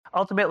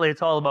Ultimately,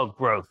 it's all about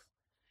growth.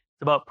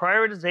 It's about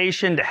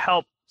prioritization to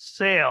help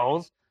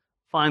sales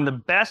find the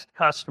best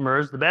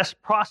customers, the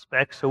best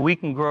prospects, so we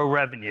can grow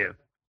revenue.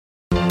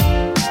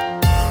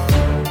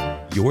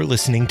 You're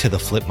listening to the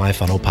Flip My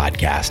Funnel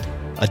podcast,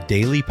 a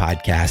daily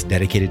podcast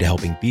dedicated to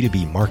helping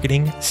B2B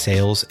marketing,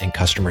 sales, and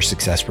customer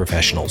success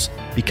professionals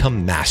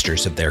become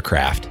masters of their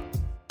craft.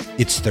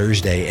 It's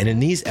Thursday, and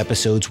in these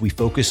episodes, we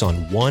focus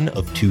on one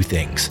of two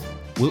things.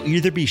 We'll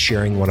either be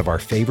sharing one of our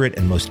favorite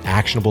and most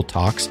actionable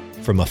talks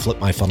from a Flip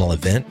My Funnel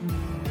event,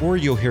 or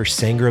you'll hear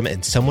Sangram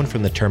and someone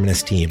from the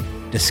Terminus team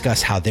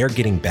discuss how they're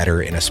getting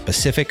better in a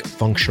specific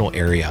functional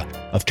area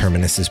of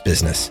Terminus's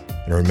business.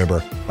 And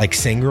remember, like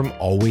Sangram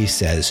always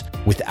says,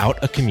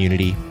 without a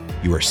community,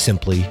 you are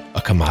simply a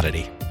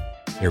commodity.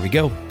 Here we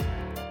go.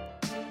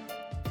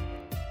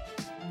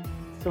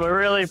 So I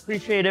really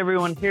appreciate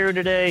everyone here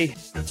today.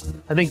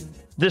 I think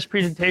this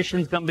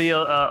presentation is going to be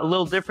a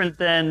little different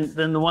than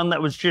the one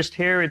that was just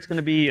here. It's going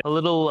to be a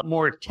little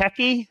more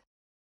techy.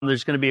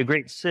 There's going to be a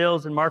great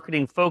sales and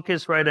marketing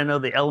focus, right? I know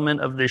the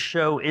element of this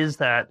show is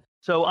that.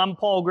 So I'm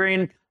Paul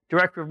Green,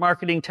 Director of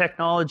Marketing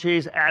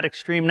Technologies at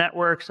Extreme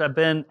Networks. I've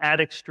been at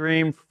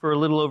Extreme for a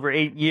little over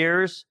 8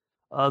 years.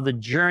 The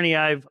journey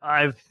I've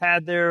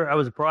had there, I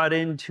was brought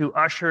in to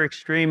usher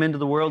Extreme into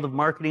the world of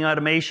marketing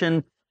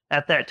automation.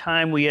 At that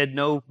time, we had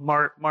no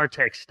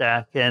MarTech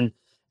stack. And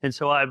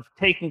so I've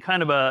taken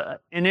kind of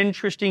an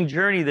interesting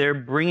journey there,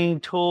 bringing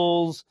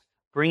tools,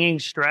 bringing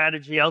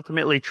strategy,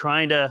 ultimately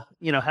trying to,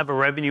 have a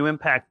revenue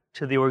impact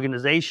to the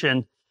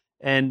organization.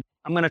 And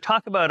I'm going to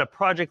talk about a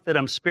project that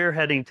I'm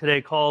spearheading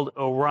today called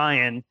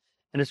Orion.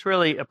 And it's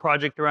really a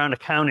project around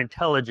account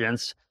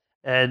intelligence.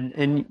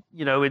 And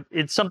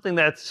it's something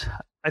that's,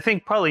 I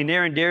think, probably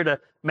near and dear to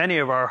many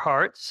of our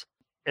hearts.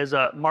 As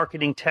a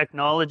marketing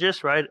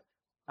technologist, right?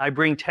 I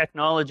bring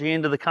technology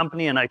into the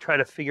company and I try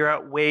to figure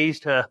out ways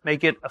to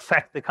make it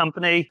affect the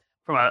company.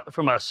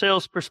 From a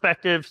sales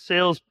perspective,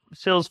 sales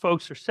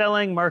folks are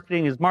selling,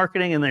 marketing is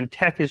marketing, and then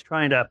tech is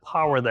trying to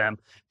power them.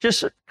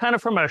 Just kind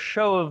of from a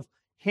show of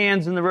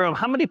hands in the room,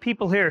 how many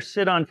people here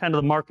sit on kind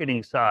of the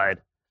marketing side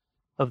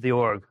of the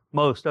org?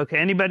 Most. Okay.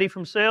 Anybody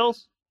from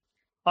sales?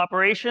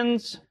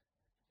 Operations?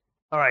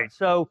 All right.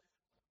 So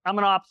I'm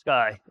an ops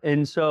guy.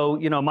 And so,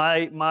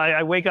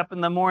 I wake up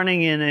in the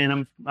morning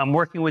and I'm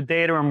working with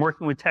data, I'm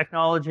working with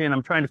technology, and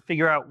I'm trying to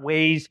figure out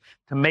ways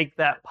to make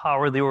that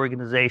power the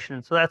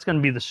organization. So that's going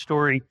to be the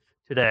story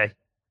today.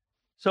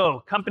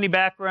 So company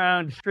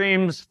background,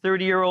 Extreme's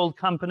 30-year-old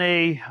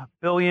company,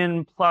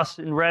 billion plus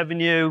in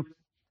revenue,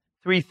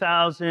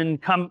 3,000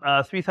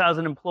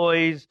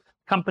 employees,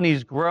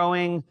 company's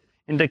growing.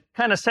 And to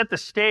kind of set the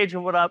stage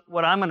of what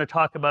I'm going to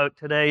talk about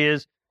today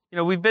is,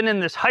 we've been in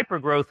this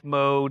hypergrowth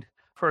mode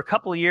for a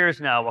couple of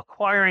years now,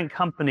 acquiring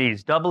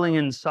companies, doubling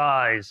in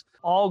size,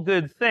 all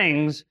good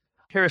things.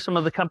 Here are some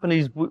of the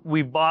companies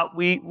we bought.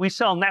 We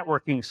sell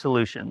networking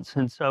solutions.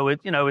 And so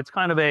it's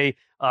kind of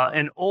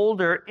an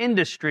older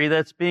industry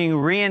that's being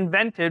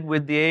reinvented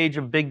with the age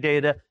of big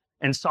data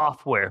and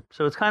software.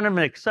 So it's kind of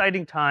an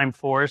exciting time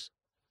for us.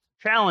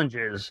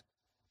 Challenges,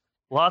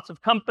 lots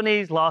of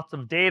companies, lots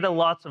of data,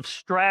 lots of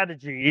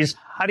strategies.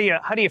 How do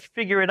you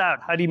figure it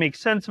out? How do you make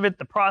sense of it,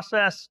 the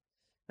process?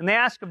 And the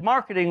ask of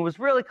marketing was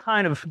really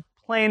kind of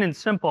plain and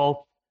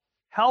simple,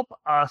 help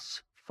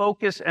us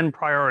focus and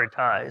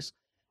prioritize.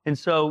 And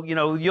so,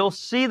 you'll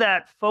see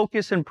that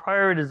focus and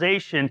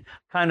prioritization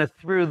kind of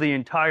through the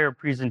entire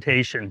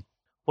presentation.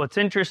 What's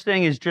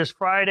interesting is just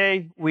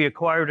Friday, we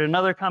acquired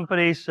another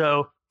company,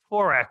 so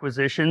 4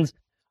 acquisitions.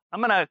 I'm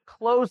going to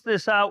close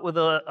this out with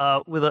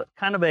a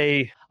kind of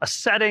a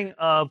setting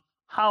of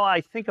how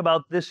I think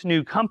about this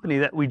new company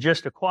that we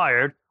just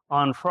acquired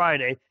on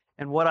Friday,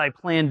 and what I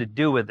plan to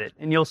do with it.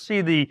 And you'll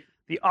see the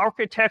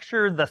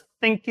architecture, the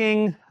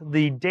thinking,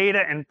 the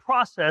data and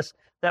process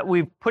that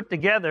we've put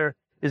together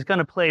is going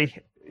to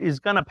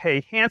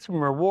pay handsome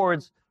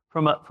rewards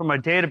from a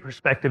data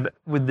perspective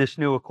with this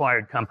new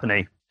acquired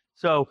company.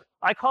 So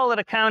I call it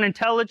account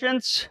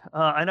intelligence.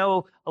 I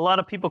know a lot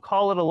of people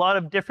call it a lot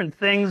of different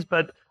things,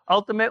 but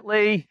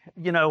ultimately,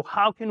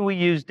 how can we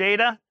use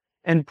data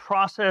and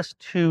process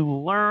to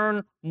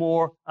learn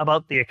more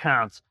about the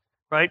accounts,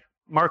 right?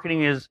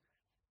 Marketing is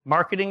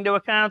marketing to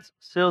accounts,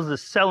 sales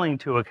is selling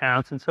to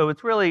accounts. And so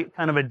it's really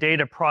kind of a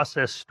data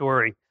process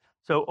story.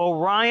 So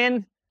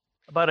Orion,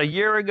 about a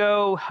year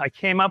ago, I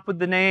came up with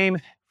the name.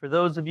 For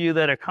those of you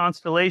that are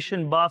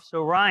constellation buffs,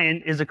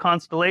 Orion is a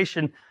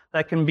constellation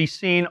that can be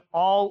seen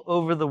all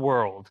over the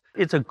world.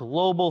 It's a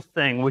global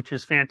thing, which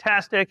is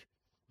fantastic.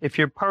 If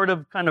you're part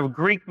of kind of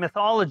Greek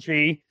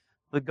mythology,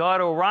 the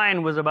god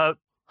Orion was about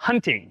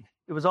hunting.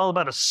 It was all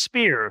about a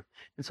spear.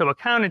 And so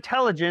account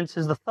intelligence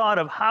is the thought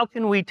of how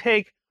can we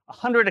take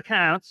 100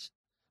 accounts,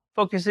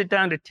 focus it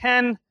down to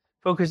 10,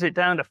 focus it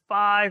down to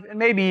 5, and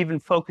maybe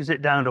even focus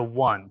it down to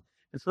 1.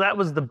 And so that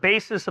was the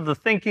basis of the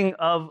thinking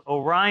of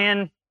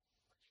Orion.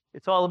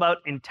 It's all about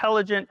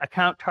intelligent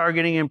account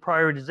targeting and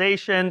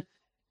prioritization.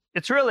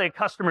 It's really a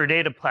customer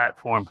data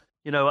platform.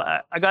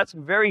 I got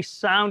some very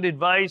sound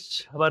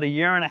advice about a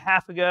year and a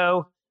half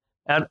ago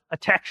at a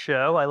tech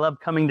show. I love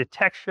coming to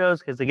tech shows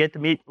because I get to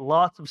meet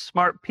lots of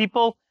smart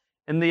people.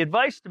 And the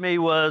advice to me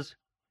was,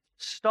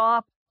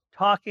 stop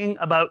talking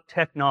about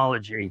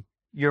technology.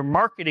 Your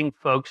marketing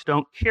folks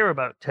don't care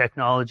about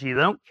technology.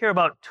 They don't care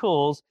about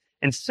tools,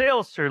 and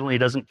sales certainly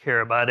doesn't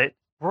care about it.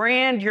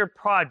 Brand your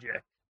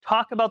project.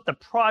 Talk about the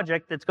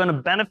project that's going to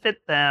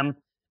benefit them.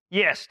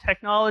 Yes,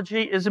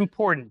 technology is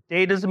important.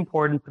 Data is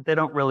important, but they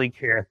don't really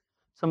care.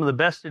 Some of the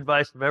best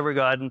advice I've ever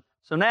gotten.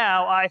 So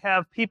now I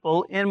have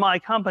people in my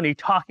company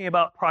talking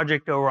about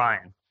Project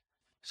Orion.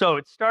 So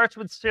it starts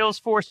with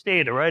Salesforce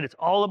data, right? It's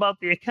all about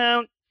the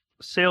account.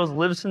 Sales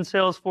lives in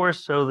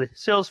Salesforce, so the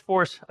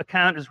Salesforce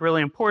account is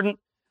really important.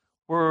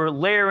 We're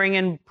layering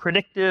in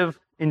predictive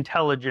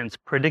intelligence,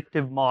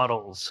 predictive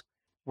models.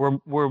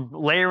 We're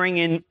layering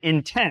in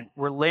intent.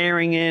 We're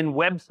layering in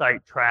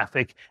website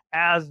traffic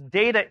as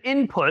data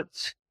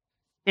inputs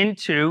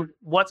into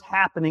what's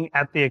happening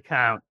at the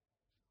account.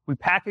 We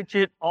package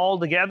it all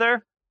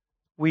together.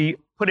 We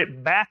put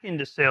it back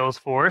into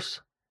Salesforce.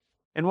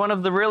 And one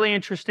of the really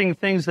interesting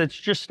things that's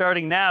just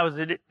starting now is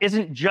that it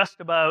isn't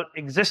just about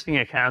existing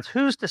accounts.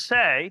 Who's to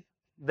say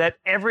that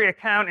every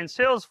account in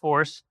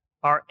Salesforce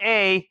are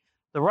A,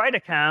 the right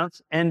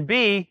accounts, and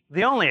B,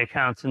 the only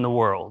accounts in the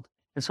world?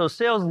 And so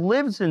sales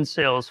lives in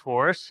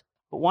Salesforce,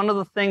 but one of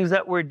the things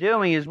that we're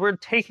doing is we're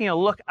taking a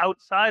look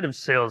outside of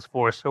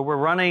Salesforce. So we're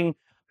running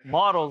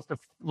models to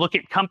look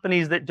at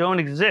companies that don't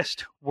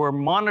exist. We're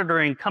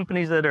monitoring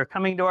companies that are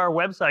coming to our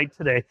website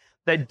today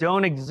that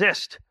don't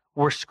exist.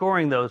 We're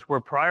scoring those.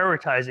 We're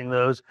prioritizing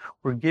those.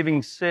 We're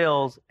giving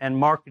sales and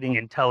marketing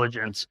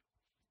intelligence.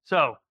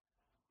 So,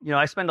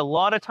 I spend a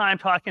lot of time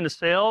talking to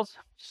sales.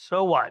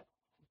 So what?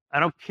 I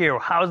don't care.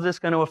 How is this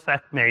going to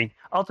affect me?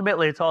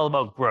 Ultimately, it's all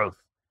about growth.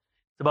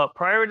 It's about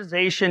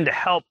prioritization to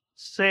help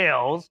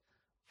sales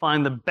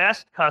find the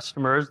best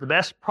customers, the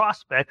best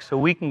prospects, so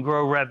we can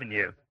grow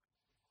revenue.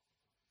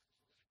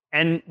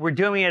 And we're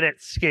doing it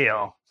at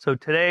scale. So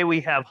today we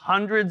have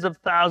hundreds of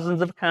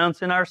thousands of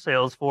accounts in our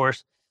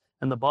Salesforce.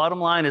 And the bottom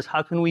line is,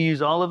 how can we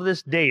use all of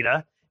this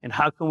data and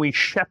how can we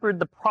shepherd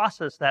the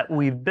process that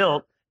we've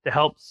built to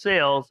help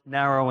sales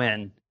narrow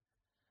in?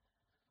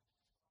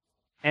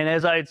 And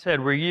as I had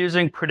said, we're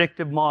using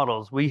predictive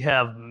models. We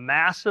have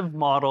massive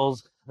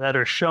models that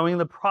are showing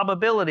the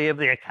probability of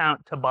the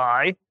account to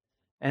buy.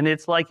 And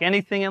it's like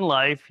anything in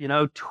life,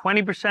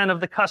 20% of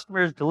the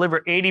customers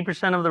deliver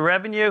 80% of the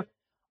revenue.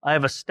 I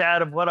have a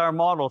stat of what our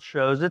model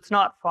shows. It's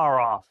not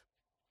far off.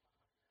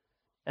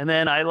 And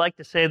then I like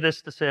to say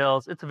this to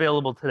sales. It's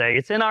available today.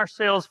 It's in our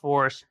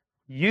Salesforce.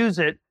 Use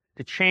it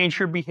to change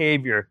your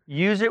behavior.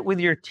 Use it with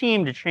your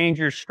team to change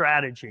your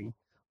strategy.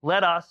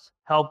 Let us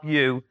help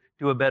you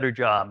do a better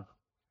job.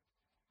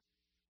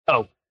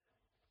 Oh,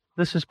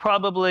 this is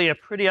probably a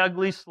pretty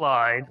ugly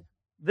slide.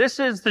 This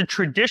is the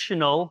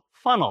traditional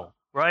funnel,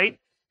 right?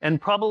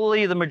 And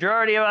probably the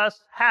majority of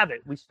us have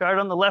it. We start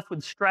on the left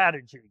with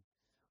strategy.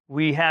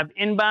 We have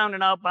inbound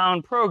and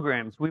outbound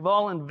programs. We've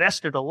all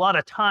invested a lot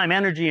of time,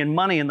 energy, and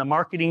money in the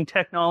marketing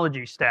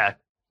technology stack.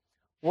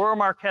 We're a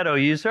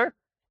Marketo user.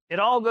 It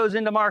all goes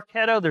into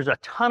Marketo. There's a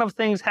ton of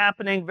things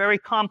happening, very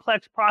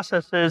complex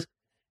processes.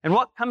 And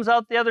what comes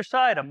out the other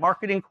side? A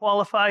marketing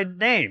qualified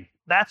name.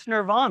 That's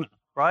Nirvana,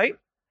 right?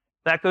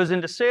 That goes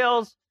into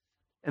sales,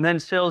 and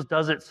then sales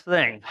does its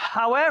thing.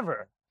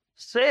 However,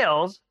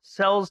 sales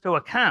sells to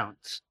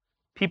accounts.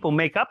 People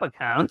make up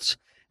accounts.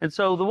 And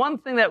so the one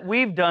thing that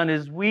we've done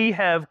is we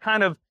have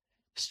kind of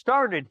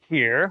started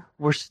here.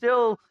 We're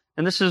still,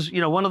 and this is,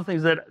 one of the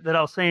things that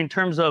I'll say in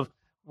terms of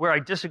where I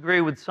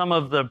disagree with some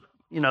of the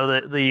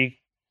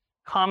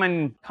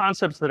common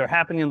concepts that are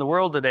happening in the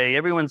world today.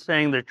 Everyone's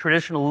saying the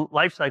traditional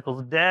life cycle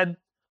is dead.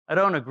 I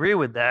don't agree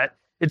with that.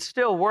 It's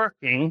still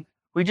working.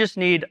 We just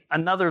need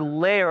another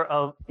layer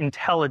of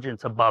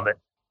intelligence above it.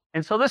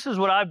 And so this is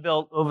what I've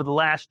built over the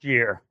last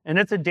year, and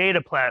it's a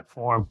data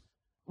platform.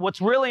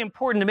 What's really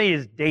important to me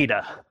is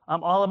data.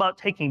 I'm all about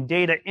taking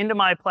data into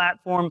my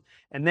platform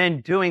and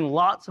then doing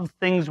lots of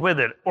things with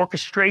it.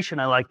 Orchestration,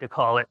 I like to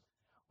call it.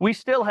 We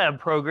still have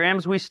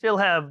programs. We still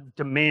have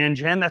demand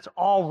gen. That's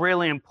all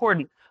really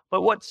important.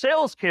 But what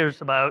sales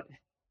cares about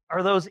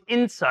are those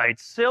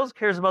insights. Sales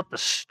cares about the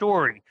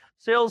story.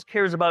 Sales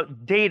cares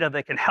about data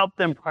that can help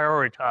them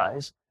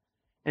prioritize.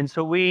 And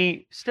so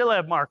we still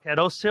have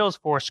Marketo,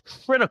 Salesforce,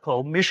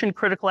 critical,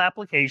 mission-critical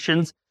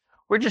applications.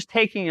 We're just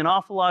taking an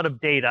awful lot of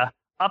data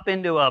up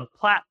into a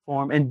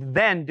platform and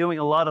then doing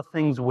a lot of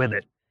things with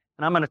it.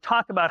 And I'm going to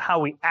talk about how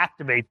we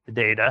activate the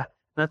data.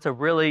 That's a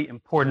really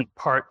important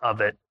part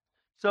of it.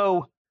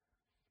 So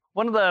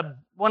one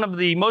of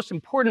the most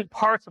important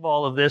parts of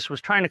all of this was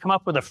trying to come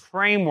up with a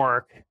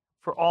framework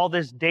for all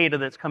this data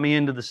that's coming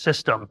into the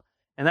system.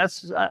 And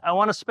I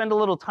want to spend a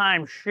little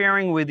time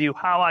sharing with you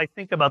how I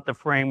think about the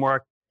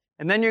framework.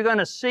 And then you're going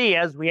to see,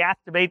 as we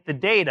activate the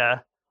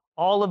data,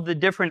 all of the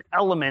different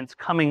elements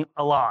coming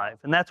alive.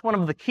 And that's one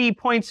of the key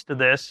points to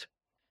this.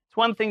 It's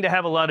one thing to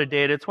have a lot of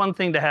data. It's one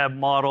thing to have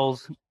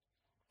models.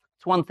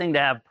 It's one thing to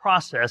have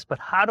process. But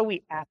how do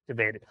we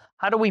activate it?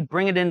 How do we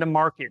bring it into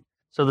market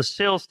So the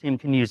sales team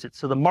can use it.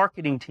 So the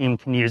marketing team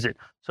can use it.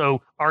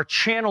 So our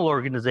channel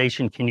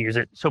organization can use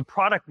it. So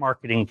product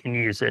marketing can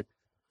use it.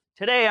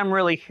 Today, I'm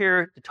really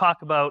here to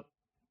talk about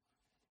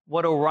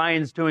what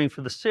Orion's doing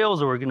for the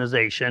sales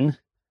organization,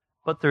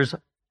 but there's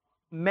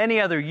many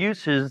other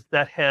uses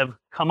that have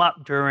come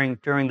up during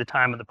the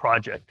time of the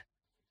project.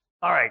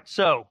 All right,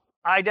 so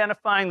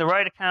identifying the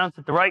right accounts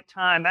at the right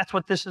time, that's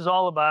what this is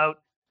all about.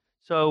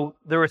 So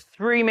there are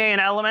three main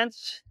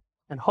elements,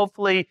 and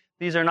hopefully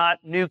these are not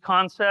new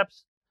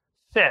concepts.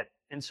 Fit.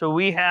 And so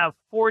we have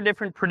 4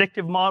 different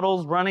predictive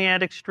models running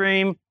at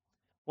Extreme.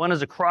 One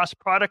is a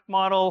cross-product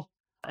model,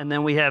 and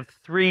then we have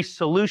 3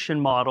 solution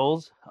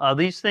models.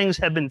 These things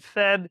have been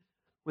fed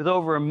with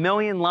over 1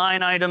 million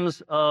line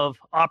items of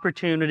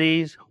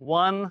opportunities,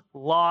 won,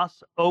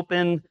 lost,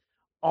 open,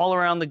 all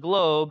around the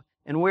globe.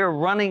 And we're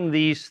running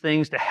these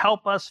things to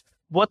help us.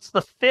 What's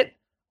the fit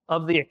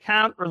of the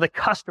account or the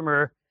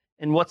customer,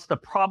 and what's the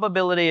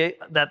probability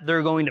that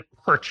they're going to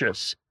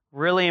purchase?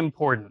 Really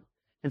important.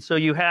 And so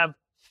you have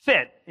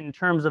fit in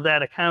terms of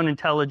that account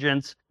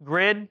intelligence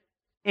grid,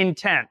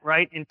 intent,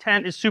 right?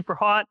 Intent is super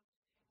hot.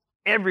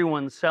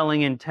 Everyone's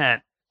selling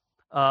intent.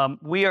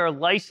 We are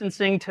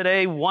licensing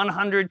today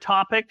 100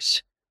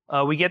 topics.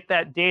 We get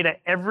that data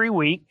every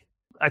week.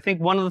 I think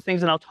one of the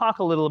things, and I'll talk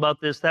a little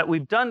about this, that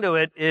we've done to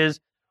it is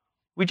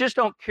we just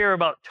don't care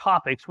about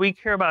topics. We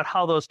care about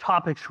how those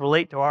topics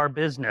relate to our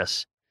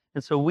business.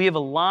 And so we have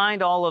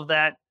aligned all of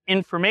that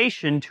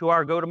information to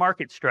our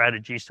go-to-market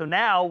strategy. So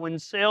now when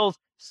sales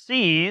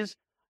sees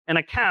an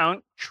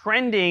account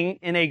trending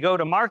in a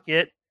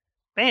go-to-market,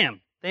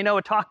 bam, they know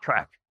a talk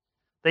track.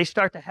 They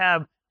start to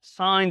have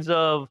signs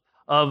of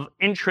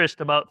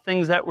interest about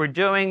things that we're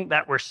doing,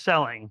 that we're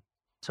selling.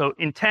 So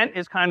intent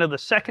is kind of the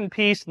second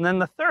piece. And then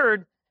the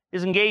third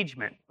is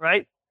engagement,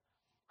 right?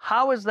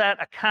 How is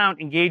that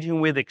account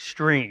engaging with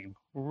Extreme?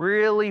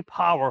 Really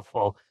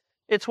powerful.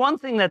 It's one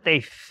thing that they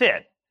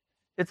fit.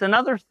 It's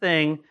another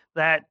thing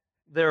that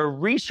they're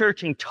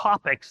researching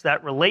topics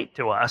that relate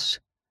to us.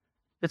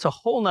 It's a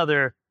whole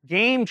nother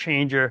game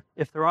changer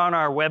if they're on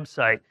our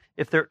website,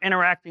 if they're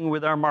interacting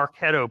with our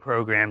Marketo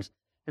programs.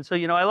 And so,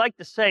 I like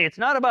to say it's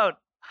not about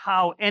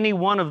how any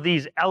one of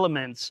these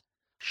elements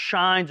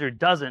shines or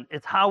doesn't.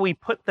 It's how we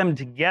put them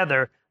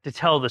together to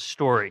tell the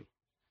story,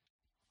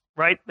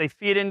 right? They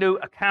feed into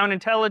account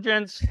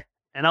intelligence,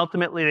 and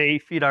ultimately they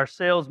feed our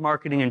sales,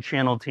 marketing, and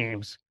channel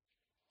teams.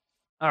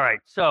 All right,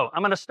 so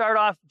I'm going to start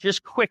off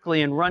just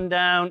quickly and run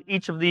down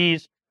each of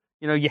these.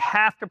 You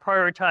have to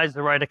prioritize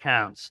the right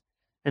accounts.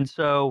 And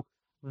so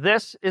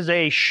this is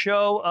a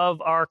show of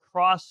our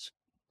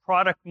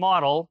cross-product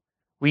model.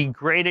 We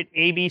grade it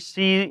A, B,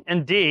 C,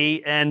 and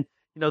D. And,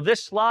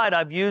 this slide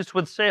I've used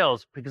with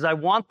sales because I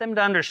want them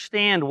to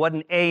understand what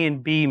an A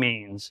and B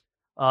means.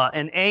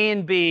 An A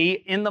and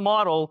B in the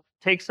model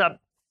takes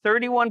up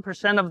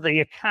 31% of the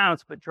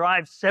accounts, but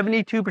drives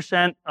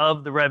 72%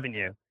 of the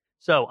revenue.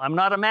 So I'm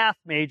not a math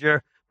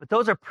major, but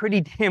those are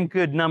pretty damn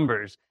good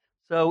numbers.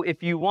 So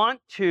if you want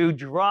to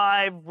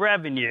drive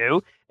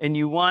revenue and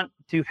you want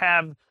to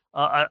have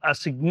a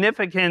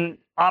significant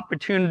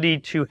opportunity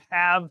to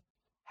have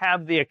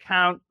the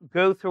account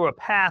go through a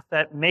path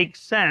that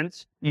makes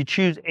sense, you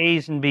choose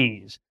A's and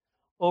B's.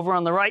 Over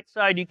on the right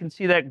side, you can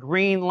see that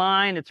green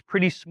line. It's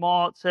pretty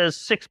small. It says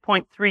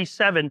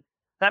 6.37.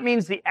 That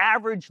means the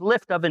average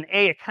lift of an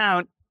A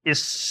account is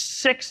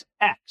 6x.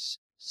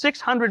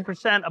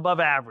 600% above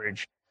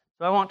average.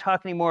 So I won't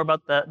talk anymore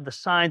about the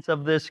science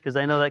of this because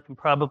I know that can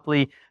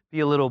probably be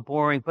a little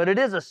boring, but it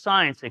is a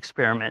science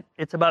experiment.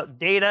 It's about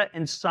data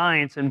and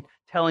science and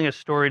telling a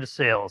story to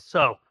sales.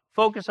 So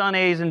focus on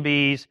A's and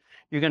B's.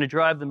 You're going to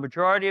drive the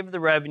majority of the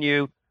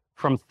revenue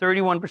from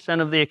 31%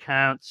 of the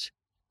accounts.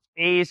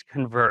 A's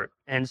convert.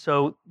 And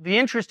so the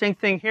interesting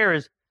thing here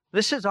is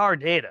this is our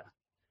data,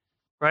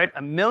 right?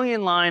 1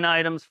 million line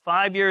items,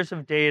 5 years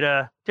of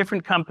data,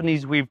 different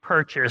companies we've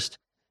purchased.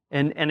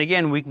 And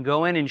again, we can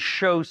go in and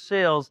show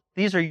sales.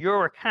 These are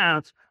your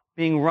accounts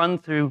being run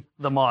through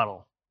the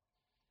model.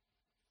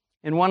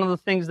 And one of the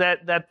things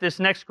that this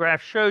next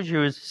graph shows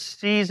you is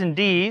C's and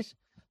D's.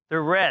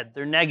 They're red.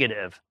 They're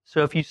negative.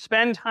 So if you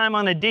spend time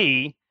on a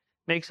D,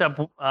 makes up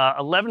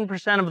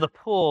 11% of the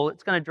pool,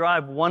 it's going to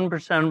drive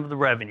 1% of the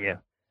revenue.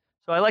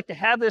 So I like to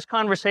have this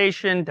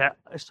conversation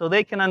so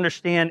they can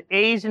understand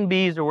A's and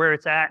B's are where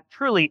it's at.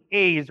 Truly,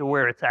 A's are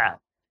where it's at.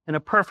 In a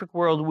perfect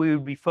world, we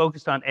would be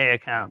focused on A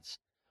accounts.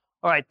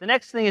 All right, the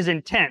next thing is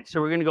intent.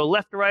 So we're going to go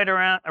left to right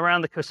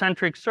around the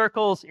concentric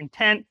circles.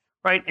 Intent,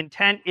 right?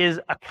 Intent is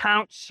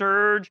account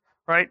surge,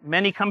 right?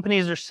 Many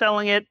companies are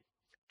selling it.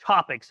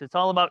 Topics. It's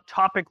all about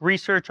topic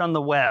research on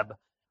the web.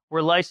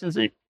 We're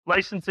licensing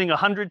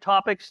 100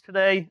 topics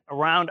today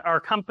around our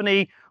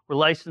company. We're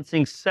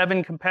licensing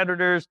 7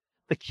 competitors.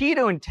 The key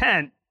to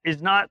intent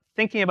is not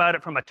thinking about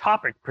it from a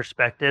topic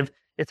perspective.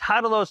 It's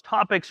how do those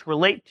topics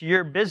relate to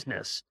your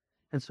business?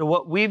 And so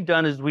what we've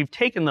done is we've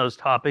taken those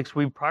topics,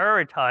 we've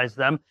prioritized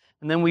them,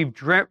 and then we've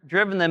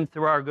driven them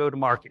through our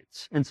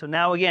go-to-markets. And so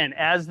now, again,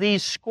 as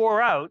these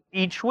score out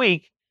each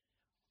week,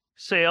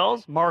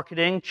 sales,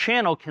 marketing,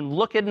 channel can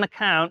look at an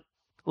account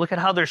look at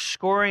how they're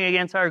scoring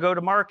against our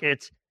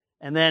go-to-markets,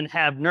 and then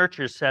have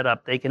nurtures set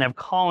up. They can have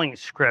calling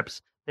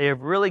scripts. They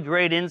have really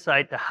great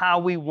insight to how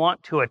we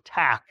want to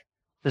attack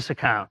this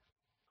account.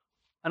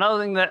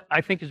 Another thing that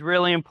I think is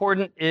really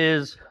important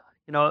is,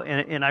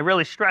 and I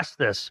really stress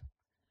this,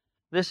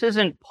 this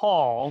isn't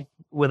Paul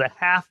with a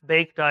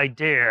half-baked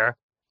idea,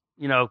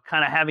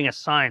 kind of having a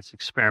science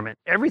experiment.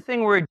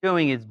 Everything we're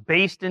doing is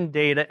based in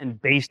data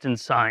and based in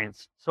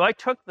science. So I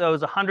took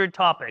those 100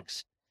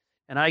 topics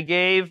and I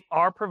gave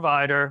our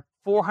provider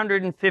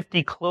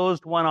 450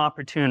 closed-won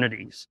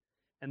opportunities.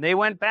 And they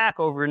went back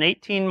over an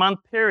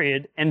 18-month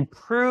period and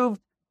proved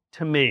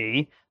to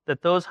me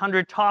that those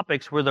 100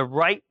 topics were the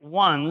right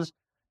ones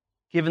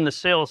given the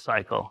sales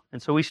cycle.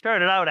 And so we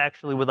started out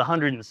actually with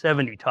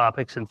 170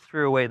 topics and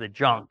threw away the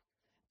junk.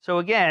 So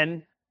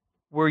again,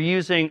 we're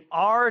using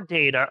our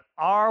data,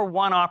 our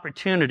won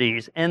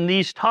opportunities, and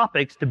these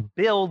topics to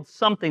build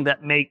something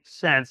that makes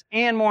sense,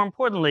 and more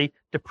importantly,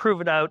 to prove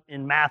it out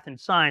in math and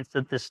science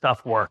that this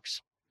stuff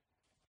works.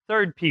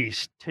 Third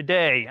piece,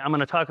 today, I'm going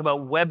to talk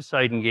about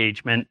website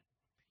engagement.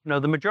 The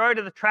majority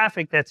of the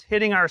traffic that's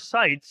hitting our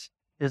sites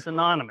is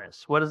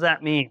anonymous. What does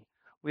that mean?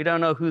 We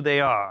don't know who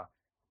they are.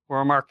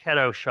 We're a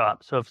Marketo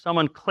shop. So if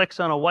someone clicks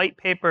on a white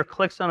paper,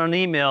 clicks on an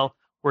email,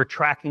 we're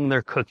tracking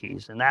their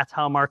cookies. And that's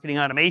how marketing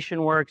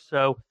automation works.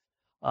 So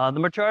the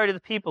majority of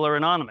the people are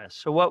anonymous.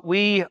 So what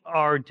we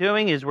are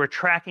doing is we're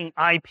tracking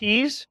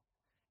IPs,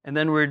 and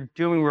then we're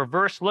doing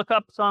reverse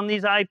lookups on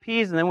these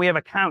IPs, and then we have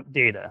account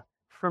data.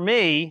 For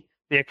me,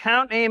 the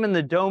account name and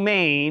the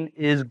domain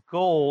is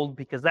gold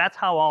because that's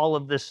how all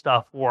of this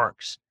stuff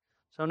works.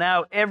 So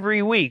now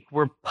every week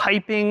we're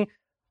piping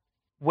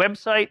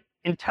website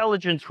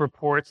intelligence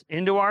reports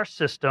into our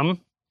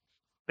system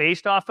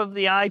based off of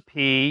the IP.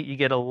 You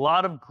get a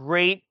lot of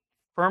great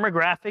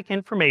firmographic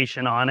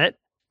information on it.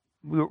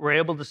 We're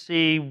able to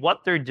see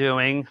what they're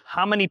doing,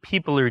 how many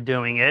people are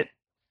doing it.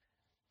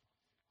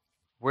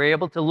 We're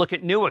able to look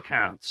at new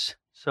accounts.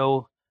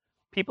 So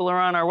people are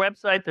on our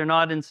website, they're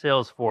not in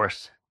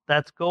Salesforce.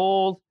 That's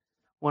gold.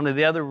 One of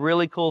the other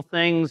really cool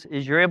things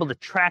is you're able to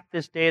track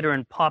this data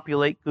and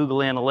populate Google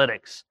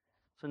Analytics.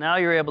 So now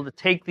you're able to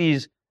take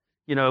these,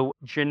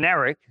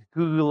 generic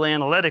Google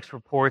Analytics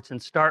reports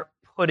and start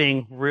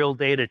putting real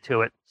data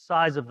to it.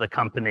 Size of the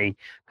company,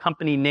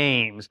 company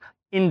names,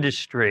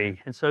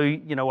 industry. And so,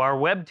 our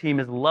web team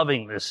is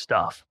loving this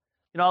stuff.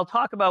 I'll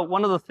talk about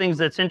one of the things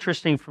that's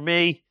interesting for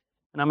me,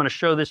 and I'm going to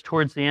show this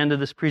towards the end of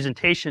this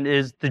presentation,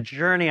 is the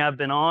journey I've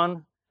been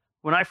on.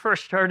 When I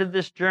first started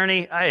this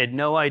journey, I had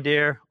no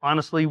idea,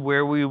 honestly,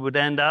 where we would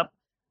end up.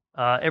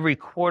 Every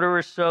quarter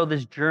or so,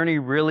 this journey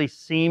really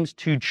seems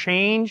to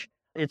change.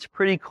 It's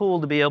pretty cool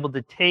to be able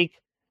to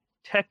take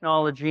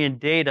technology and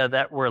data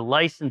that we're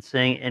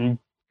licensing and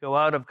go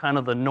out of kind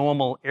of the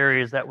normal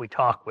areas that we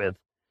talk with.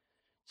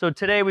 So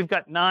today we've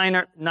got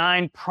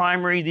nine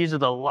primary. These are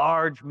the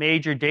large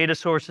major data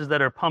sources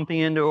that are pumping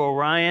into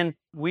Orion.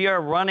 We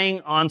are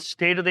running on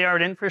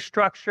state-of-the-art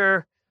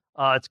infrastructure.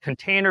 It's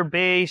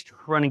container-based,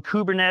 running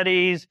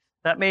Kubernetes.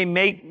 That may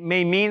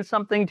mean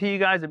something to you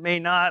guys. It may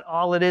not.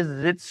 All it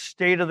is it's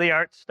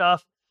state-of-the-art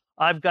stuff.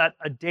 I've got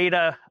a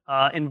data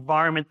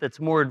environment that's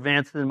more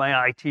advanced than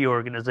my IT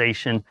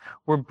organization.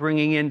 We're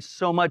bringing in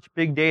so much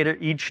big data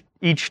each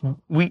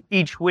week.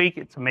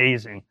 It's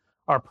amazing.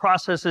 Our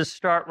processes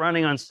start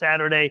running on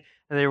Saturday,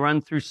 and they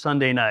run through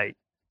Sunday night.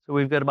 So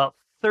we've got about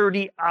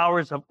 30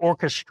 hours of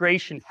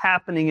orchestration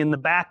happening in the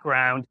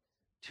background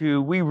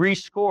we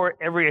rescore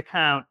every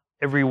account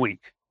every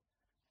week.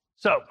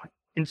 So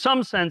in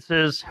some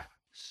senses,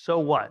 so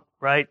what,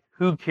 right?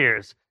 Who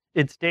cares?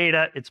 It's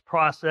data, it's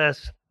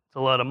process, it's a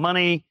lot of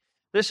money.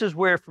 This is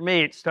where, for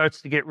me, it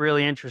starts to get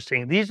really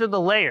interesting. These are the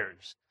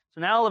layers.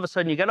 So now all of a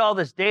sudden you got all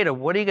this data.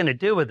 What are you going to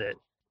do with it?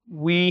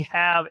 We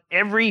have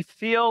every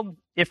field,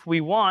 if we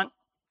want,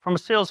 from a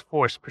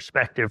Salesforce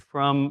perspective,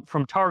 from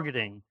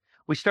targeting.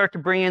 We start to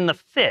bring in the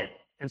fit.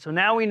 And so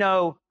now we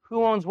know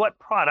who owns what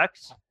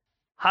products.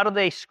 How do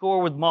they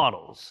score with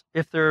models?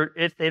 If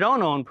they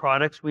don't own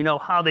products, we know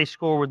how they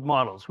score with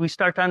models. We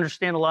start to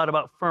understand a lot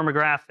about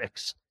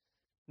firmographics.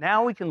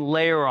 Now we can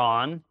layer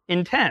on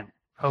intent.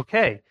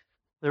 Okay,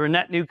 they're a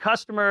net new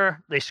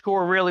customer. They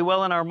score really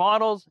well in our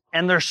models,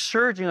 and they're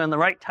surging on the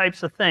right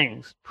types of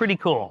things. Pretty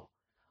cool.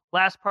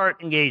 Last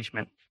part,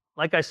 engagement.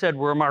 Like I said,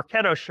 we're a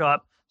Marketo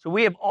shop, so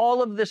we have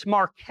all of this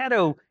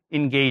Marketo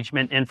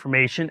engagement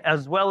information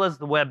as well as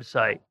the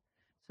website.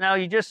 Now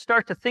you just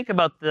start to think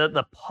about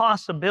the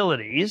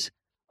possibilities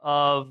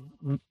of,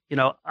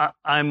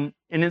 I'm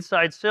an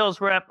inside sales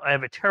rep. I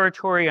have a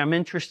territory. I'm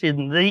interested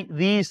in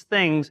these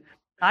things.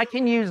 I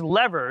can use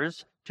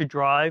levers to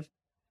drive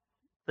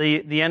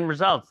the end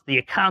results, the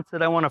accounts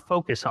that I want to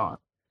focus on.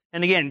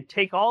 And again,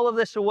 take all of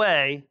this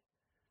away.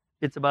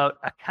 It's about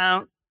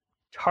account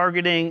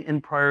targeting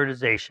and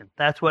prioritization.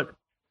 That's what,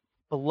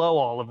 below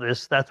all of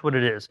this, that's what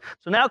it is.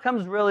 So now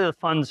comes really the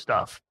fun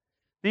stuff.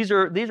 These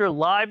are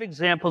live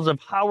examples of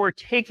how we're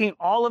taking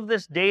all of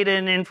this data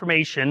and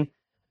information.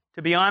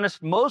 To be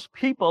honest, most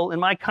people in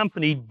my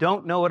company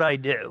don't know what I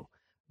do.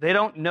 They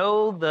don't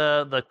know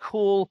the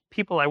cool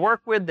people I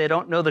work with. They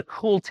don't know the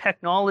cool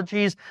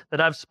technologies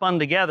that I've spun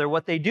together.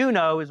 What they do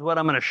know is what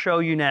I'm going to show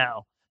you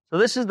now. So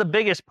this is the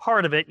biggest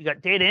part of it. You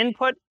got data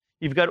input,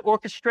 you've got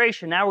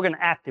orchestration. Now we're going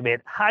to activate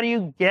it. How do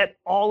you get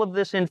all of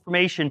this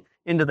information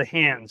into the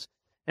hands?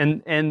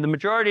 And the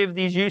majority of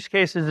these use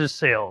cases is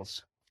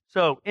sales.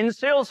 So in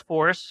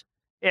Salesforce,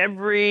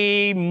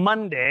 every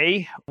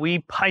Monday, we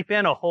pipe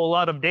in a whole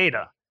lot of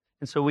data.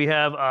 And so we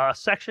have a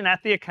section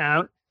at the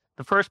account.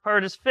 The first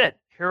part is fit.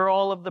 Here are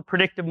all of the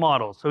predictive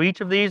models. So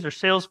each of these are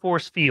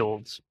Salesforce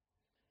fields.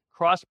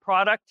 Cross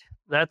product,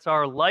 that's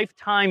our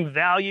lifetime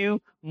value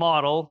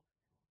model.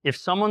 If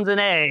someone's an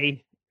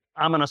A,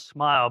 I'm going to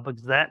smile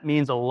because that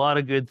means a lot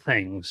of good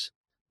things.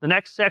 The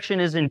next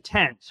section is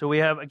intent. So we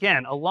have,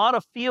 again, a lot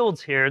of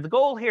fields here. The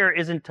goal here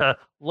isn't to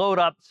load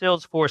up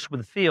Salesforce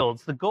with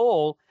fields. The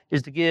goal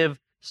is to give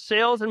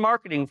sales and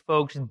marketing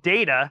folks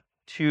data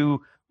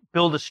to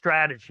build a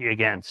strategy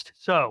against.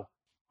 So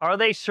are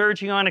they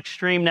surging on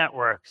extreme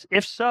networks?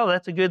 If so,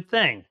 that's a good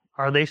thing.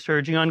 Are they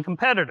surging on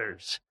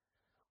competitors?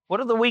 What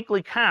are the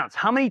weekly counts?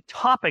 How many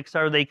topics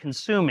are they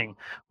consuming?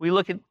 We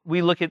look at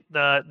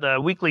the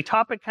weekly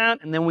topic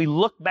count, and then we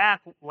look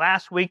back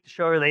last week to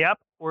show, are they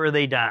up or are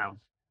they down?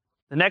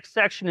 The next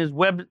section is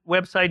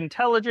website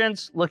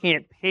intelligence, looking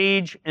at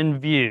page and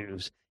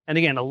views. And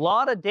again, a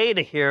lot of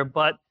data here,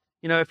 but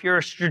if you're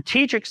a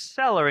strategic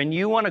seller and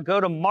you want to go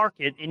to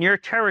market in your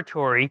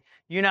territory,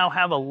 you now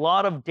have a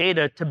lot of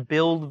data to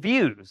build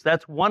views.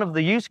 That's one of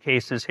the use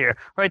cases here,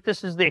 right?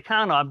 This is the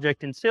account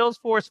object in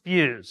Salesforce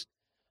views.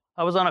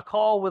 I was on a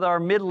call with our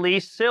Middle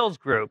East sales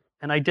group,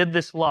 and I did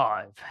this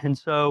live. And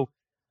so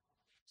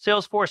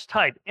Salesforce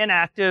type,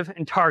 inactive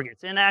and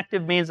targets.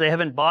 Inactive means they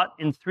haven't bought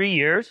in 3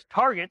 years.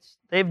 Targets,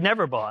 they've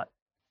never bought.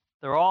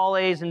 They're all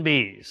A's and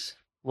B's.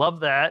 Love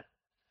that.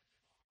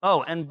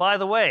 Oh, and by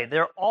the way,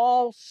 they're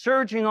all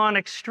surging on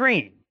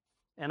extreme.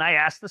 And I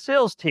asked the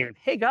sales team,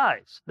 hey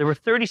guys, there were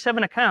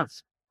 37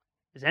 accounts.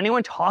 Is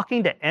anyone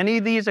talking to any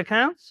of these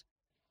accounts?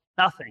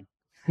 Nothing.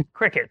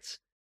 Crickets.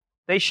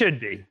 They should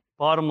be.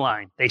 Bottom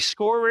line, they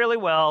score really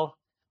well.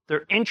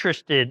 They're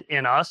interested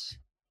in us,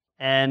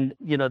 and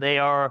they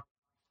are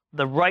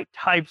the right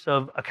types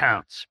of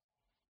accounts.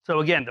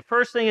 So again, the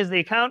first thing is the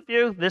account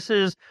view.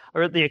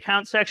 Or the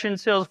account section in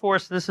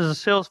Salesforce. This is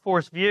a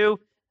Salesforce view.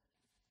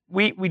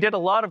 We did a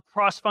lot of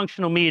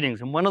cross-functional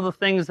meetings, and one of the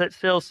things that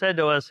sales said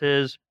to us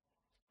is,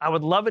 I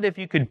would love it if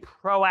you could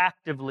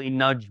proactively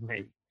nudge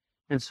me.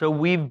 And so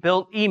we've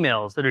built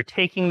emails that are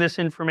taking this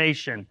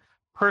information,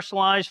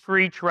 personalized for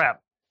each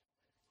rep.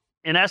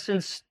 In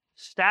essence,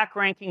 stack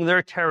ranking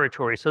their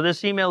territory. So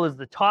this email is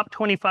the top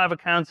 25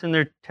 accounts in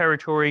their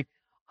territory,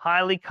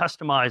 highly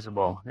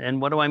customizable.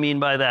 And what do I mean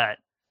by that?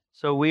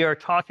 So we are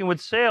talking with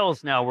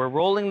sales now. We're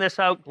rolling this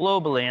out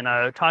globally.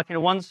 And talking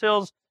to one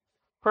sales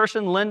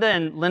person, Linda,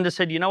 and Linda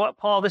said, you know what,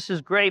 Paul, this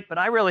is great, but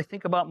I really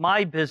think about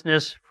my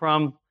business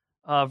from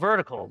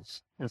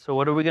verticals. And so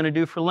what are we going to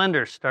do for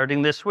Linda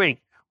starting this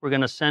week? We're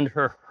going to send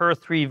her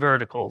 3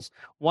 verticals.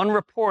 One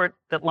report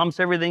that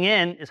lumps everything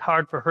in is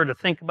hard for her to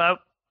think about.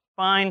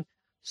 Fine,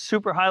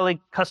 super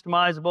highly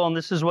customizable, and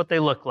this is what they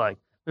look like.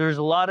 There's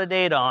a lot of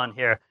data on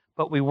here,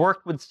 but we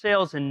worked with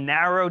sales and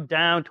narrowed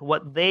down to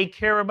what they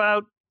care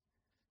about.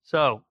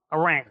 So a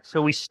rank.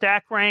 So we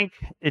stack rank.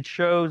 It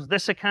shows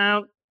this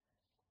account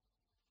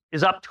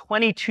is up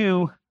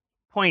 22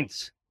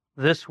 points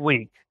this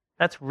week.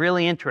 That's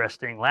really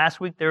interesting. Last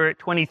week they were at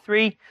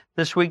 23.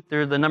 This week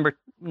they're the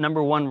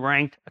number 1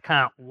 ranked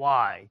account.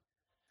 Why?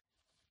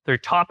 Their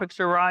topics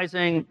are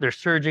rising. They're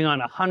surging on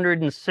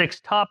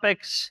 106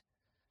 topics.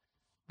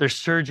 They're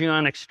surging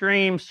on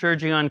extreme,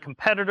 surging on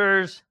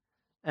competitors,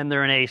 and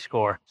they're an A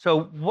score.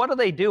 So what do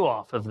they do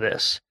off of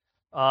this?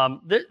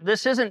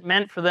 This isn't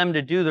meant for them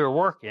to do their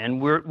work in.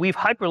 We've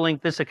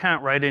hyperlinked this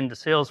account right into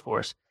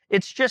Salesforce.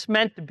 It's just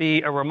meant to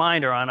be a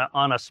reminder on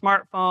a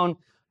smartphone.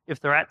 If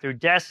they're at their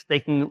desk, they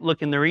can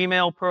look in their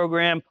email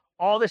program.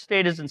 All this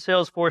data is in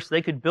Salesforce.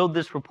 They could build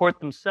this report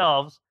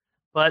themselves,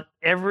 but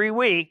every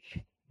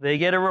week they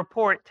get a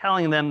report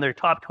telling them they're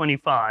top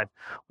 25.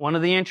 One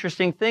of the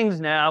interesting things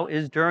now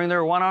is during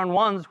their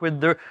one-on-ones with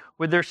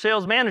their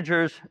sales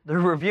managers, they're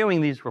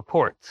reviewing these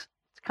reports.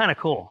 It's kind of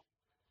cool.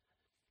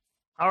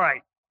 All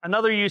right,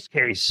 another use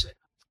case,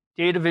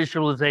 data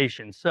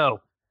visualization. So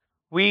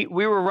we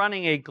were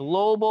running a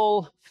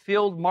global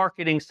field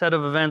marketing set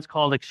of events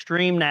called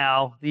Extreme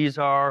Now. These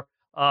are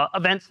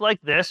events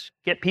like this,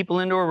 get people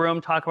into a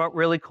room, talk about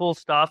really cool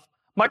stuff,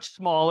 much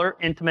smaller,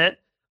 intimate.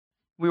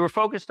 We were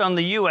focused on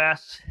the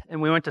US, and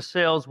we went to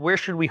sales. Where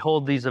should we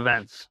hold these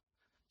events?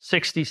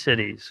 60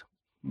 cities.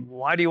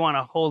 Why do you want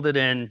to hold it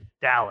in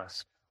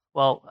Dallas?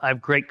 Well, I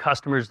have great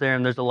customers there,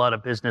 and there's a lot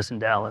of business in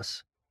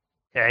Dallas.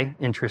 Okay,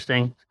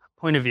 interesting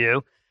point of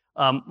view.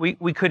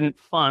 We couldn't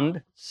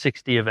fund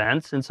 60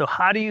 events, and so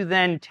how do you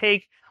then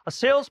take a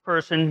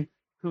salesperson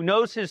who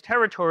knows his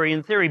territory,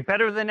 in theory,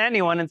 better than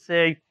anyone and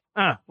say,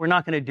 we're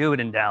not going to do it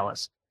in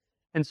Dallas?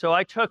 And so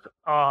I took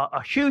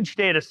a huge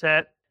data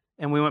set,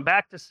 and we went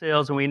back to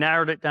sales, and we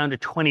narrowed it down to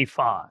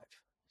 25.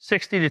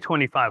 60 to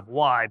 25.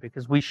 Why?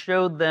 Because we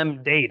showed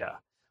them data.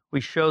 We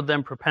showed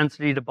them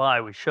propensity to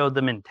buy. We showed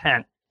them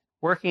intent.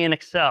 Working in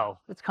Excel,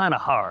 it's kind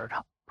of hard.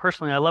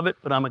 Personally, I love it,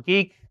 but I'm a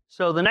geek.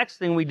 So the next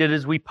thing we did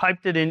is we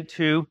piped it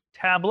into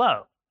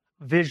Tableau,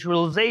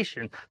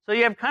 visualization. So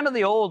you have kind of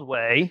the old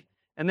way,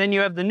 and then you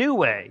have the new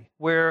way,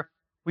 where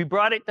we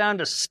brought it down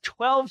to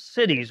 12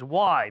 cities.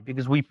 Why?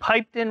 Because we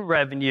piped in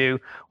revenue,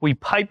 we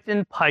piped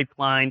in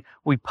pipeline,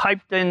 we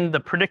piped in the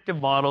predictive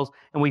models,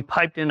 and we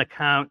piped in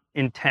account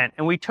intent.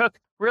 And we took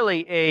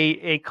really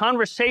a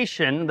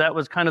conversation that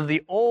was kind of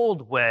the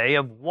old way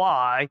of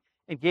why,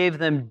 and gave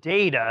them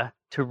data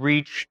to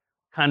reach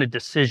kind of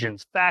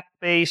decisions,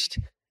 fact-based.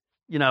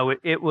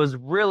 It was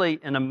really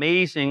an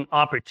amazing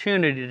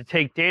opportunity to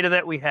take data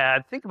that we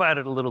had, think about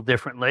it a little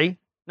differently.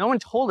 No one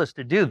told us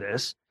to do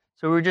this.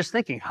 So we were just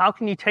thinking, how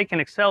can you take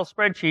an Excel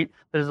spreadsheet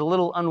that is a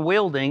little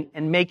unwieldy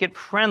and make it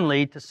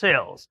friendly to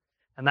sales?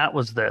 And that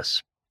was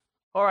this.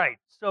 All right.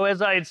 So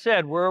as I had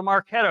said, we're a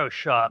Marketo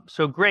shop.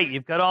 So great.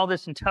 You've got all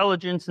this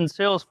intelligence in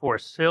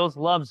Salesforce. Sales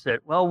loves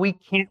it. Well, we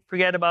can't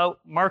forget about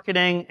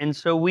marketing. And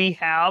so we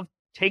have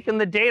taken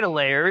the data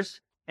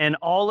layers, and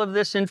all of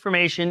this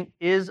information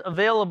is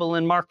available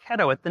in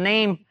Marketo at the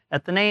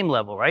name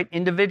level, right?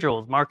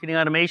 Individuals. Marketing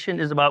automation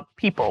is about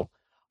people.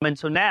 And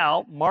so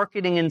now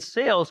marketing and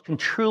sales can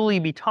truly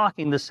be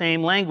talking the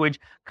same language,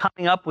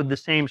 coming up with the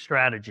same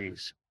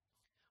strategies.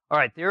 All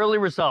right, the early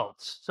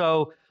results.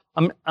 So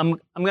I'm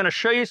going to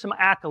show you some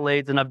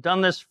accolades, and I've done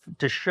this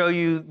to show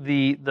you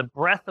the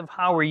breadth of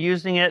how we're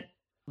using it.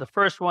 The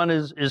first one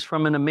is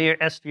from an EMEA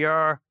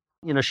SDR.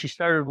 She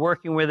started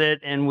working with it,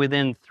 and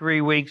within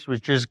 3 weeks was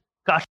just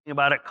gushing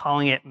about it,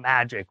 calling it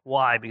magic.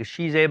 Why? Because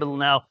she's able to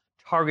now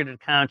target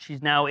accounts.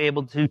 She's now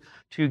able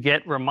to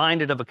get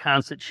reminded of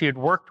accounts that she had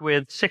worked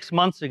with 6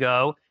 months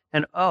ago,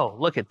 and oh,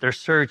 look at, they're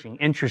surging.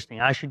 Interesting.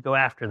 I should go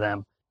after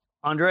them.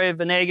 Andrea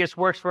Venegas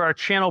works for our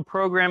channel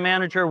program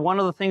manager. One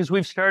of the things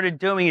we've started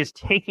doing is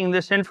taking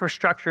this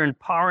infrastructure and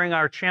powering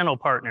our channel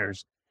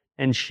partners.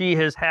 And she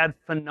has had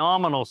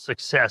phenomenal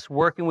success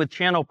working with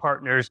channel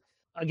partners.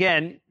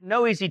 Again,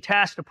 no easy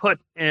task to put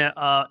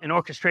an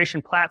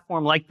orchestration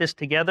platform like this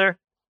together.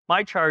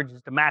 My charge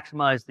is to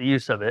maximize the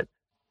use of it.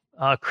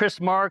 Chris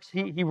Marks,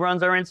 he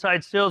runs our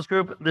inside sales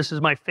group. This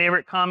is my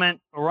favorite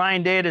comment.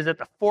 Orion Data is at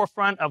the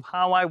forefront of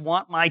how I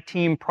want my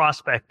team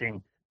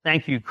prospecting.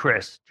 Thank you,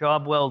 Chris.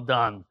 Job well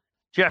done.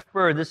 Jeff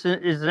Bird, this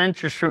is an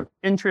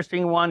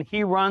interesting one.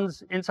 He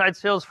runs inside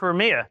sales for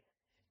EMEA.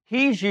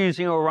 He's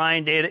using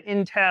Orion Data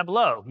in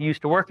Tableau. He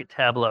used to work at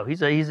Tableau.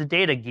 He's a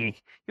data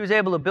geek. He was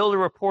able to build a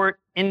report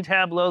in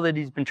Tableau that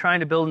he's been trying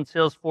to build in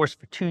Salesforce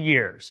for 2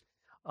 years.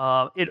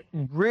 It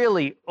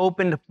really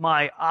opened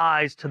my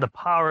eyes to the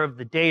power of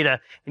the data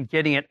and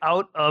getting it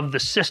out of the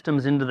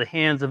systems into the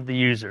hands of the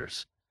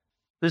users.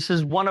 This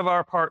is one of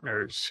our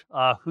partners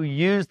who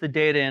used the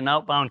data in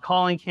outbound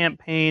calling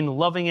campaign,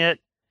 loving it.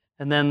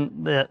 And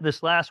then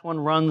this last one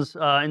runs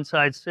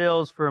inside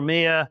sales for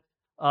EMEA.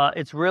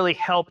 It's really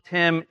helped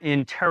him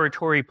in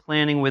territory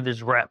planning with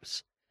his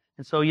reps.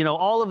 And so,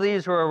 all of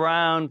these are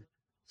around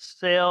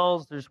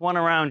sales. There's one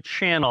around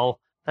channel.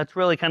 That's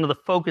really kind of the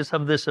focus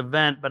of this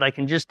event. But I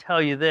can just tell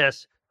you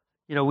this,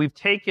 we've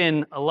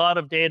taken a lot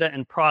of data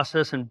and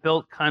process and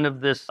built kind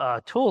of this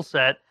tool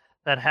set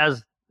that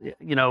has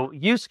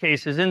use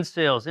cases in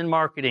sales, in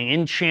marketing,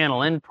 in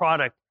channel, in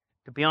product,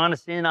 to be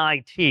honest, in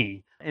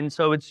IT. And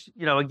so it's,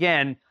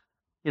 again,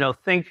 I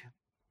think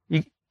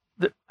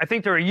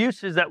there are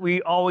uses that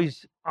we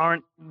always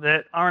aren't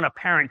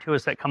apparent to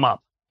us that come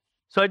up.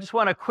 So I just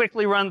want to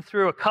quickly run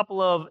through a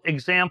couple of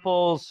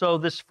examples. So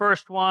this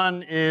first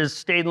one is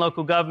state and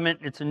local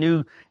government. It's a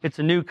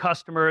new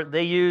customer.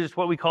 They use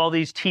what we call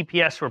these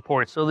TPS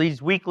reports. So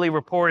these weekly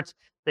reports,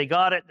 they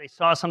got it. They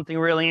saw something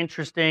really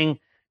interesting,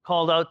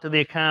 called out to the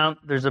account.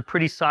 There's a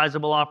pretty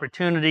sizable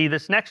opportunity.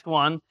 This next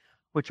one,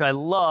 which I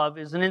love,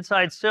 is an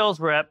inside sales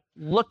rep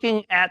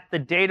looking at the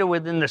data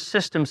within the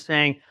system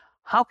saying,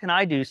 how can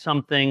I do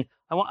something?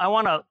 I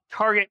want to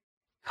target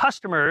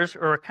customers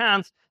or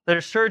accounts that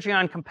are surging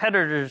on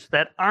competitors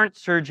that aren't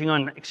surging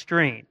on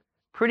Extreme.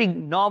 Pretty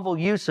novel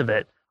use of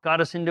it. Got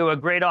us into a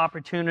great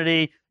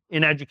opportunity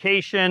in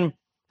education.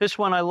 This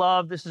one I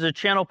love. This is a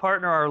channel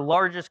partner, our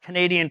largest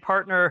Canadian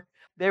partner.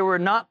 They were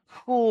not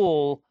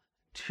cool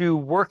to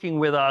working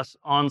with us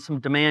on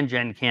some demand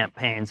gen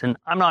campaigns, and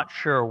I'm not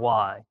sure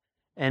why.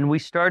 And we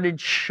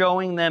started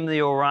showing them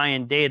the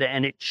Orion data,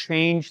 and it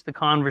changed the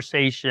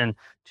conversation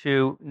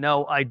to,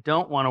 no, I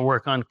don't want to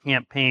work on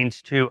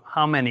campaigns, to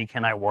how many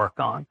can I work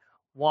on?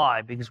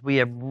 Why? Because we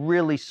have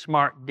really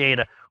smart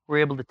data. We're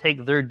able to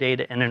take their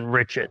data and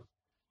enrich it.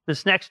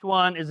 This next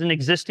one is an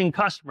existing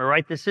customer,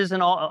 right? This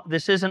isn't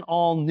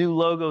all new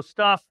logo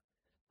stuff.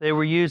 They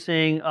were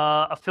using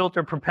a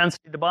filter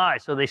propensity to buy.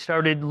 So they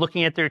started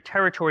looking at their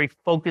territory,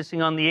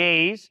 focusing on the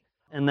A's.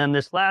 And then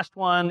this last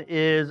one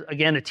is,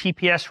 again, a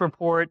TPS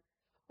report,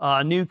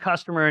 new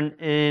customer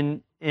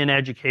in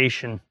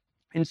education.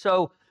 And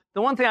so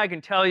the one thing I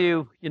can tell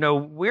you,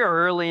 we're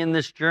early in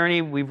this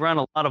journey. We've run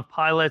a lot of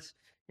pilots.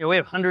 We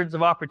have hundreds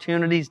of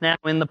opportunities now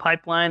in the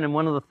pipeline, and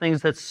one of the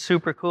things that's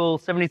super cool,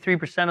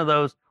 73% of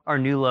those are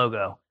new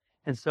logo.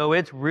 And so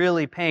it's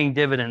really paying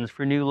dividends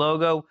for new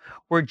logo.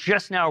 We're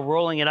just now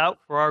rolling it out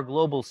for our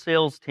global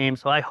sales team,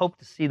 so I hope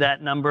to see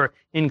that number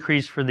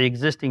increase for the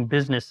existing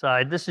business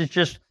side. This is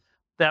just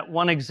that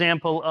one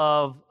example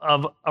of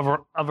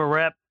a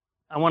rep.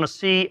 I want to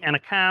see an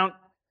account,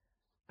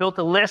 built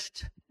a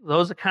list.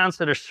 Those accounts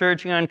that are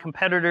surging on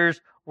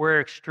competitors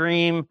were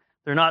extreme.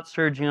 They're not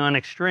surging on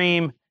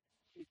extreme.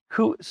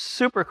 Cool,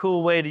 super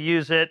cool way to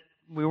use it.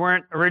 We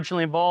weren't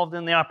originally involved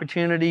in the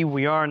opportunity.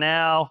 We are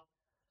now.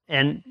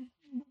 And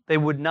they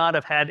would not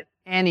have had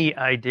any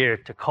idea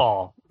to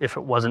call if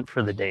it wasn't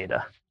for the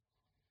data.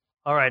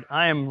 All right,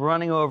 I am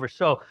running over.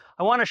 So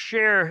I want to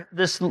share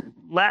this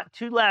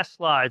two last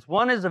slides.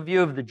 One is a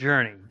view of the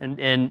journey,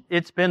 and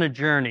it's been a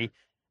journey.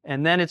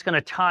 And then it's going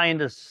to tie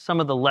into some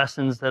of the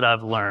lessons that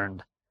I've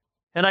learned.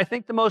 And I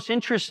think the most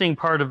interesting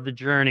part of the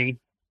journey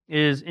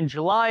is in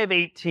July of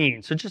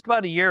 18, so just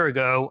about a year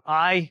ago,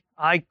 I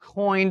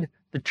coined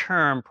the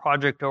term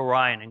Project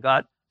Orion and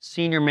got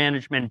senior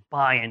management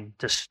buy-in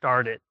to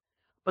start it.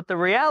 But the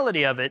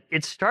reality of it,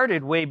 it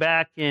started way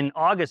back in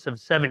August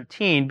of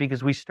 17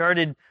 because we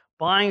started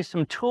buying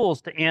some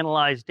tools to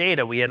analyze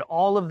data. We had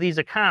all of these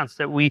accounts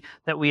that we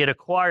had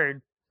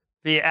acquired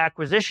via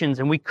acquisitions,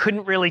 and we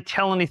couldn't really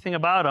tell anything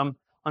about them.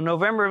 On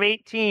November of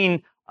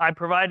 18, I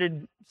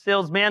provided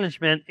sales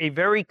management a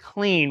very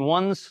clean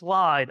one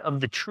slide of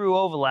the true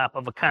overlap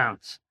of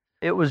accounts.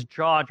 It was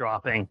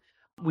jaw-dropping.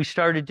 We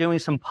started doing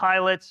some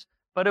pilots,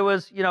 but it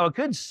was, a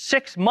good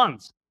 6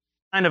 months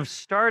kind of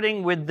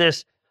starting with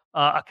this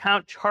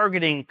account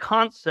targeting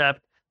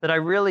concept that I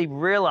really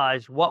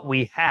realized what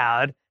we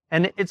had,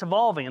 and it's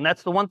evolving. And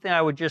that's the one thing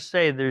I would just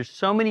say. There's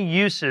so many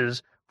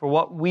uses for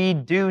what we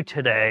do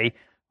today,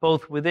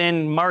 both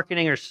within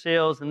marketing or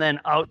sales and then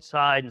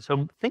outside. And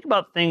so think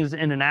about things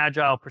in an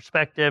agile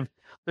perspective.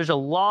 There's a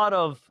lot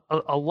of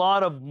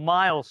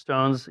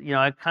milestones,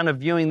 I'm kind of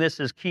viewing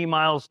this as key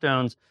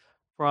milestones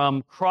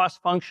from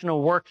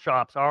cross-functional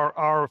workshops.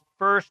 Our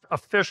first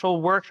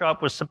official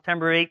workshop was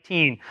September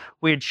 18.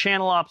 We had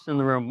channel ops in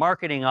the room,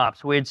 marketing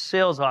ops, we had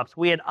sales ops,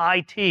 we had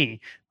IT,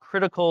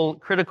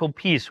 critical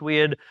piece. We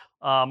had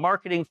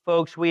marketing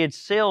folks, we had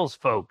sales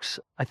folks.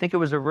 I think it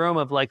was a room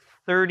of like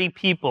 30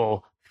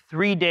 people,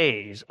 3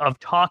 days of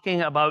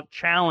talking about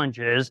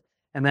challenges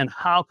and then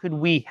how could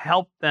we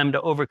help them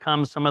to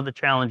overcome some of the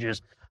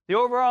challenges. The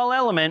overall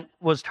element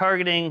was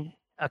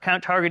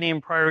account targeting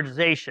and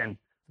prioritization.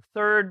 The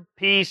third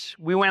piece,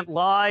 we went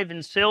live in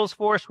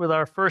Salesforce with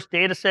our first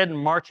data set in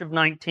March of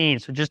 19.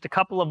 So just a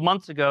couple of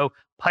months ago,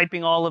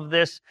 piping all of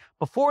this.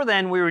 Before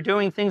then, we were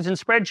doing things in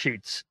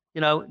spreadsheets.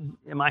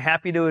 Am I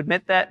happy to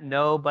admit that?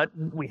 No, but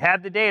we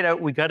had the data.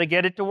 We got to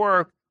get it to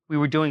work. We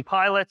were doing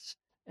pilots.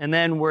 And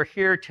then we're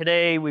here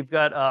today. We've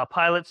got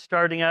pilots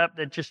starting up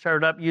that just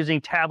started up using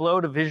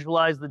Tableau to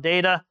visualize the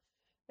data.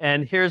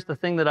 And here's the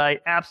thing that I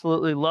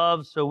absolutely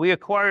love. So we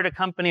acquired a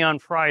company on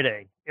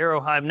Friday,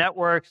 Aerohive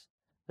Networks.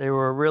 They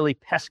were a really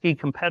pesky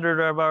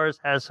competitor of ours,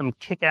 has some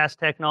kick-ass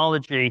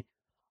technology.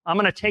 I'm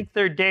going to take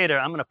their data.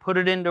 I'm going to put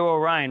it into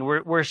Orion.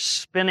 We're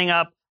spinning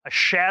up a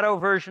shadow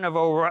version of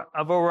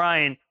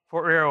Orion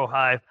for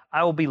Aerohive.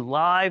 I will be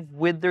live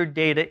with their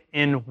data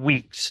in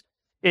weeks.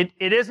 It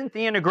isn't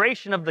the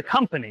integration of the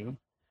company,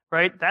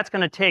 right? That's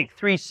going to take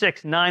 3,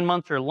 6, 9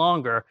 months or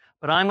longer,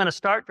 but I'm going to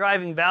start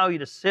driving value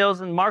to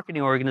sales and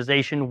marketing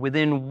organization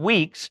within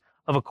weeks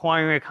of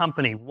acquiring a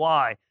company.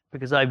 Why?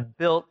 Because I've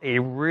built a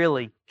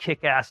really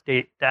kick-ass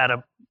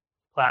data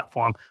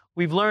platform.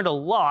 We've learned a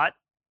lot,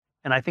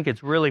 and I think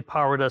it's really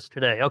powered us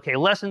today. Okay,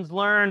 lessons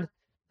learned.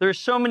 There's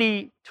so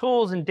many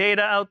tools and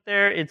data out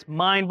there. It's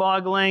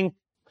mind-boggling.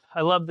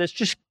 I love this.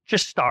 Just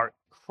start.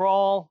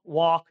 Crawl,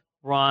 walk,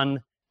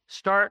 run.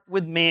 Start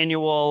with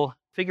manual,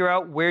 figure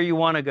out where you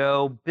want to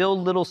go, build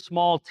little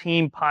small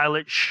team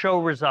pilots, show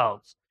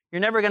results. You're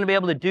never going to be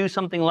able to do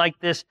something like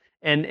this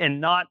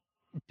and not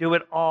do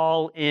it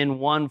all in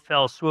one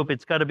fell swoop.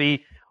 It's got to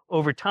be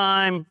over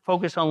time,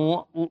 focus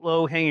on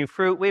low-hanging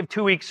fruit. We have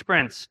 2-week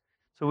sprints.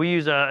 So we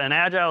use an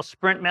agile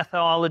sprint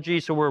methodology.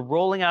 So we're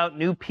rolling out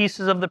new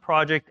pieces of the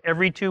project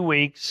every 2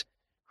 weeks,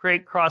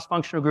 create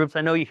cross-functional groups.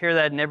 I know you hear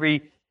that in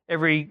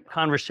every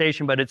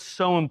conversation, but it's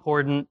so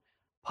important.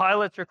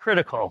 Pilots are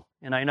critical.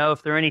 And I know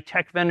if there are any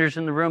tech vendors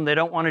in the room, they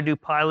don't want to do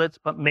pilots,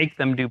 but make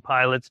them do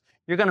pilots.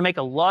 You're going to make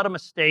a lot of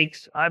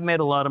mistakes. I've made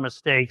a lot of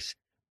mistakes.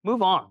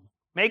 Move on.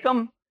 Make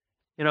them.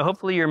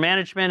 Hopefully your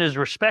management is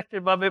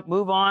respectful of it.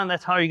 Move on.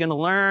 That's how you're going to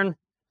learn.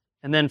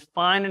 And then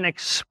find and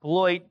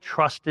exploit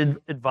trusted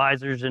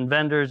advisors and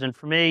vendors. And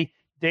for me,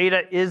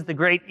 data is the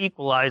great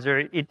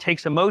equalizer. It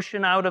takes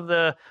emotion out of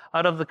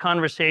the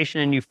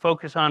conversation, and you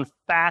focus on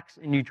facts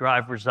and you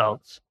drive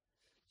results.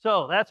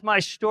 So that's my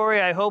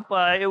story. I hope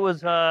it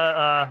was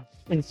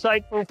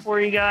insightful for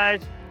you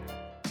guys.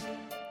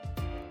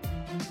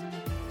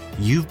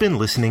 You've been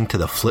listening to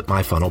the Flip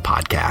My Funnel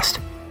podcast.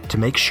 To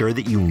make sure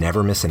that you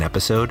never miss an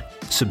episode,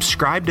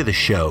 subscribe to the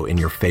show in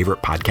your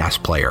favorite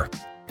podcast player.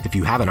 If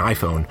you have an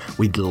iPhone,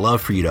 we'd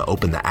love for you to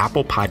open the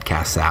Apple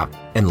Podcasts app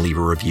and leave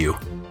a review.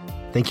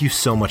 Thank you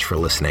so much for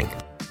listening.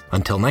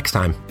 Until next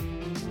time.